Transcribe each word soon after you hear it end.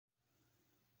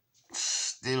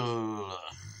Still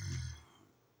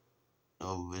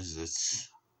no visits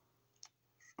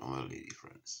from our lady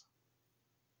friends.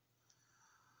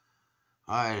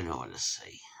 I don't know what to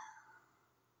say.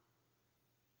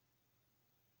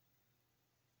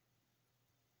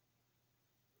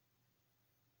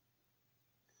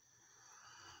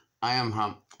 I am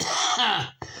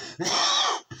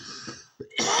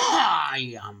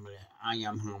I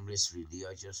am harmless, really.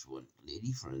 I just want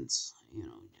lady friends,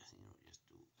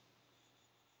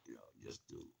 just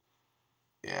do,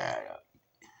 yeah,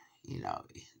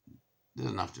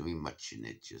 doesn't have to be much in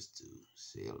it, just to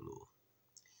say hello.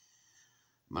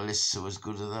 Melissa was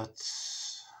good at that.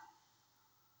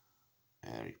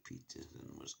 Mary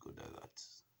Peterson was good at that.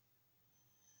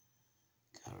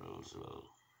 Carol as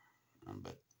well.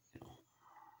 But,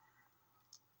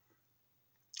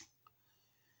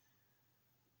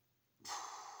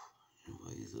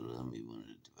 either of them we want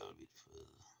to develop it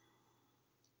further.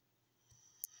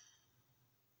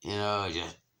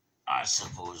 I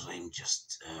suppose I'm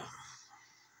just,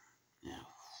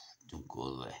 don't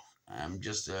go there. I'm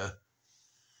just a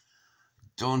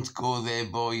don't go there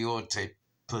boyo type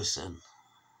person.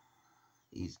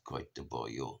 He's quite the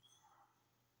boyo.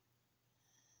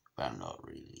 But I'm not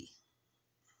really.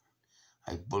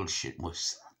 I bullshit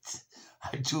most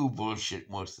I do bullshit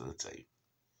most of the time.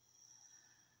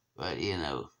 But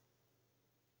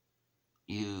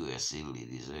you SA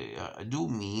ladies, I do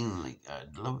mean, like,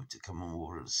 I'd love to come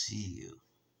over and see you.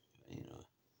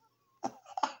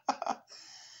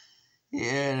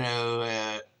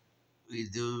 We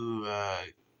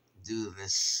do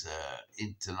this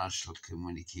international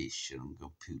communication on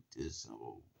computers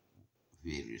or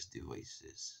various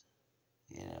devices.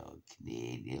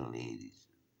 Canadian ladies,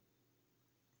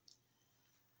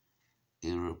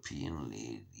 European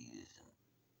ladies,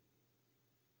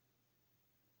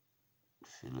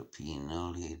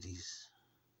 Filipino ladies,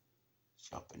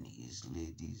 Japanese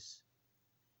ladies.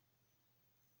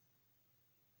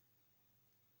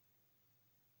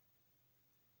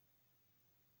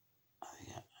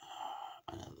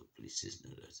 Another place,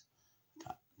 isn't it?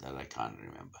 That I can't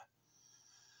remember.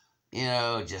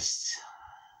 Just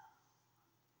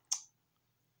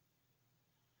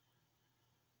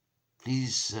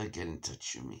please get in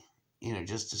touch with me.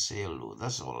 Just to say hello.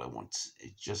 That's all I want.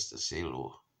 It's just to say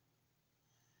hello.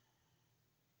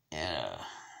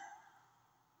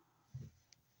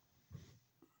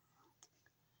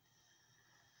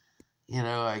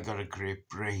 I got a great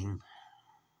brain.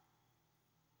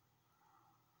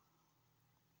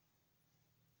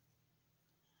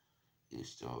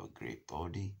 Used to have a great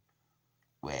body.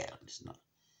 Well, it's not.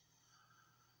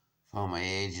 For my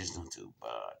age, it's not too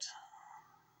bad.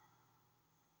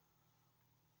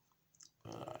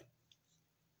 But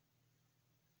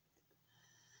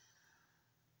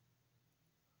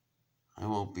I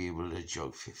won't be able to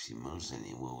jog 50 miles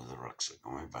anymore with a rucksack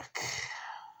on my back.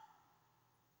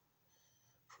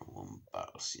 From one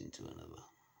battle scene to another.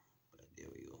 But there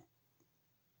we go.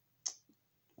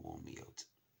 Wore me out.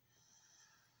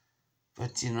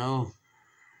 But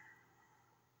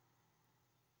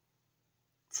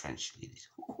French ladies.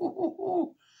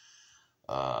 Oh,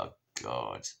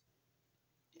 God.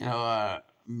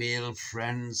 Male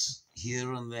friends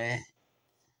here and there.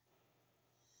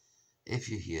 If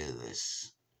you hear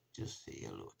this, just say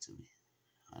hello to me.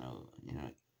 I know,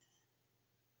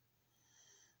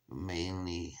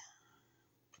 mainly,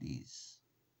 please,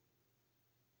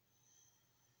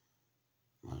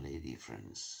 my lady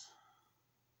friends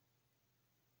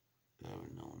that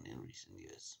I've known in recent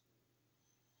years,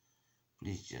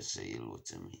 please just say hello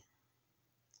to me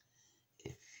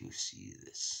if you see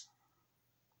this.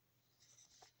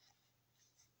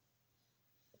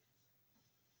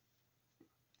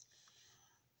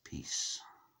 Peace.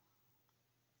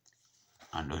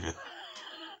 And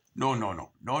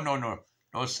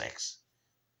no sex,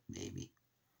 maybe.